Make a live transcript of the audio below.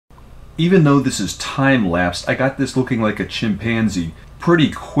Even though this is time-lapsed, I got this looking like a chimpanzee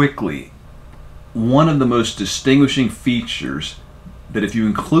pretty quickly. One of the most distinguishing features that if you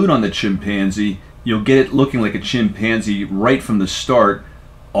include on the chimpanzee, you'll get it looking like a chimpanzee right from the start,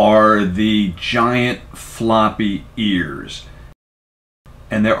 are the giant floppy ears.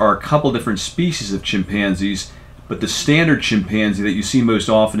 And there are a couple different species of chimpanzees, but the standard chimpanzee that you see most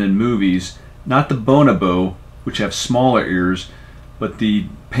often in movies, not the bonobo, which have smaller ears, but the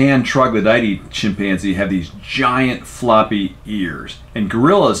pan-troglodyte chimpanzee have these giant floppy ears. And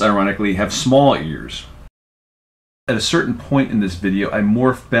gorillas, ironically, have small ears. At a certain point in this video, I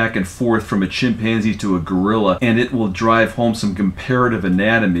morph back and forth from a chimpanzee to a gorilla, and it will drive home some comparative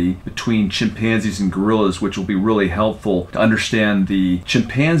anatomy between chimpanzees and gorillas, which will be really helpful to understand the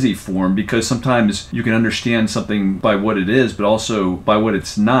chimpanzee form, because sometimes you can understand something by what it is, but also by what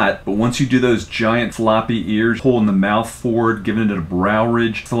it's not. But once you do those giant floppy ears, holding the mouth forward, giving it a brow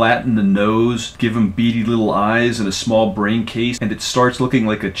ridge, flatten the nose, give them beady little eyes and a small brain case, and it starts looking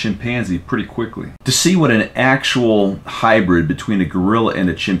like a chimpanzee pretty quickly. To see what an actual hybrid between a gorilla and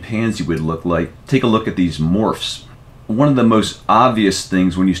a chimpanzee would look like, take a look at these morphs. One of the most obvious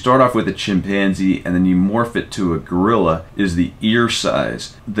things when you start off with a chimpanzee and then you morph it to a gorilla is the ear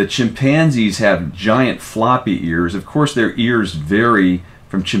size. The chimpanzees have giant floppy ears. Of course, their ears vary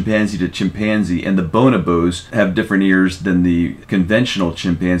from chimpanzee to chimpanzee, and the bonobos have different ears than the conventional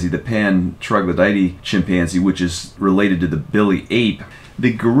chimpanzee, the pan-troglodyte chimpanzee, which is related to the billy ape.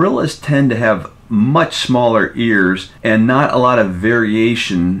 The gorillas tend to have much smaller ears and not a lot of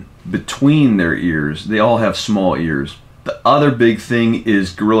variation between their ears. They all have small ears. The other big thing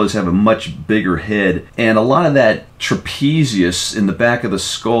is gorillas have a much bigger head, and a lot of that trapezius in the back of the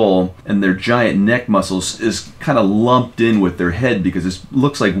skull and their giant neck muscles is kind of lumped in with their head, because it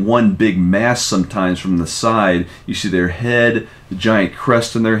looks like one big mass sometimes from the side. You see their head, the giant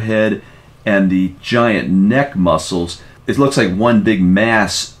crest on their head, and the giant neck muscles. It looks like one big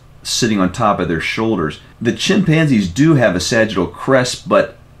mass sitting on top of their shoulders. The chimpanzees do have a sagittal crest,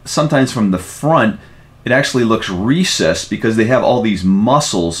 but sometimes from the front it actually looks recessed because they have all these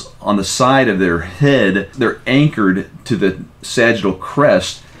muscles on the side of their head. They're anchored to the sagittal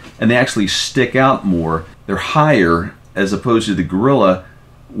crest and they actually stick out more. They're higher as opposed to the gorilla,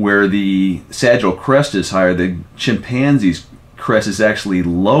 where the sagittal crest is higher. The chimpanzee's crest is actually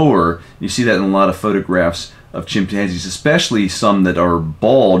lower. You see that in a lot of photographs of chimpanzees, especially some that are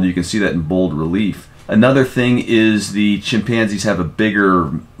bald. You can see that in bold relief. Another thing is the chimpanzees have a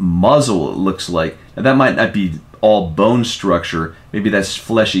bigger muzzle, it looks like. Now that might not be all bone structure, maybe that's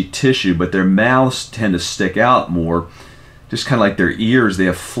fleshy tissue, but their mouths tend to stick out more, just kind of like their ears. They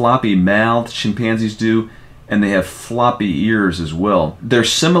have floppy mouths, chimpanzees do, and they have floppy ears as well.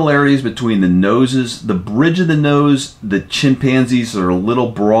 There's similarities between the noses. The bridge of the nose, the chimpanzees are a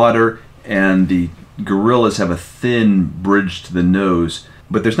little broader, and the gorillas have a thin bridge to the nose.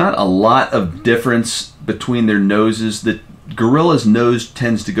 But there's not a lot of difference between their noses. The gorilla's nose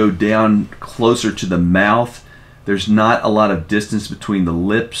tends to go down closer to the mouth. There's not a lot of distance between the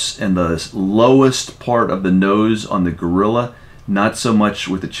lips and the lowest part of the nose on the gorilla. Not so much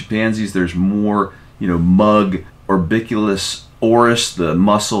with the chimpanzees. There's more, mug, orbiculus oris, the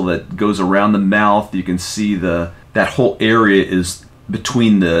muscle that goes around the mouth. You can see that whole area is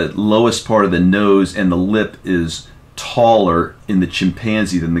between the lowest part of the nose and the lip is taller in the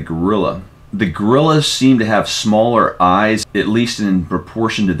chimpanzee than the gorilla. The gorillas seem to have smaller eyes, at least in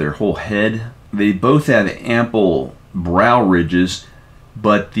proportion to their whole head. They both have ample brow ridges,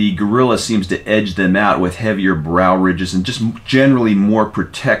 but the gorilla seems to edge them out with heavier brow ridges and just generally more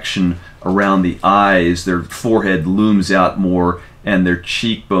protection around the eyes. Their forehead looms out more and their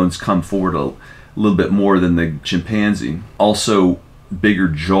cheekbones come forward a little bit more than the chimpanzee. Also, bigger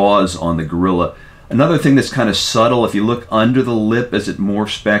jaws on the gorilla. Another thing that's kind of subtle, if you look under the lip as it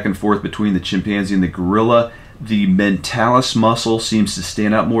morphs back and forth between the chimpanzee and the gorilla, the mentalis muscle seems to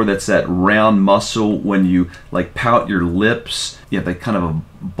stand out more. That's that round muscle when you pout your lips. You have that kind of a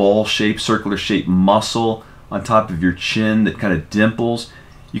ball shaped, circular shaped muscle on top of your chin that kind of dimples.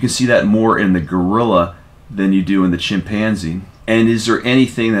 You can see that more in the gorilla than you do in the chimpanzee. And is there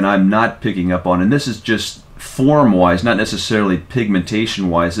anything that I'm not picking up on? And this is just form-wise, not necessarily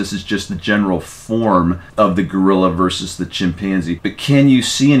pigmentation-wise. This is just the general form of the gorilla versus the chimpanzee. But can you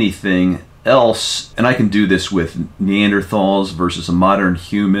see anything else? And I can do this with Neanderthals versus a modern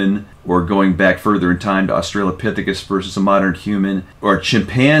human, or going back further in time to Australopithecus versus a modern human, or a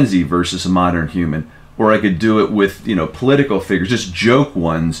chimpanzee versus a modern human. Or I could do it with, political figures, just joke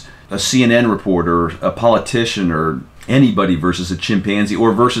ones. a CNN reporter, a politician, or anybody versus a chimpanzee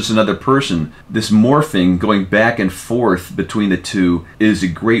or versus another person, this morphing, going back and forth between the two, is a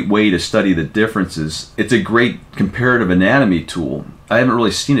great way to study the differences. It's a great comparative anatomy tool. I haven't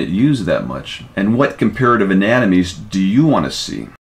really seen it used that much. And what comparative anatomies do you want to see?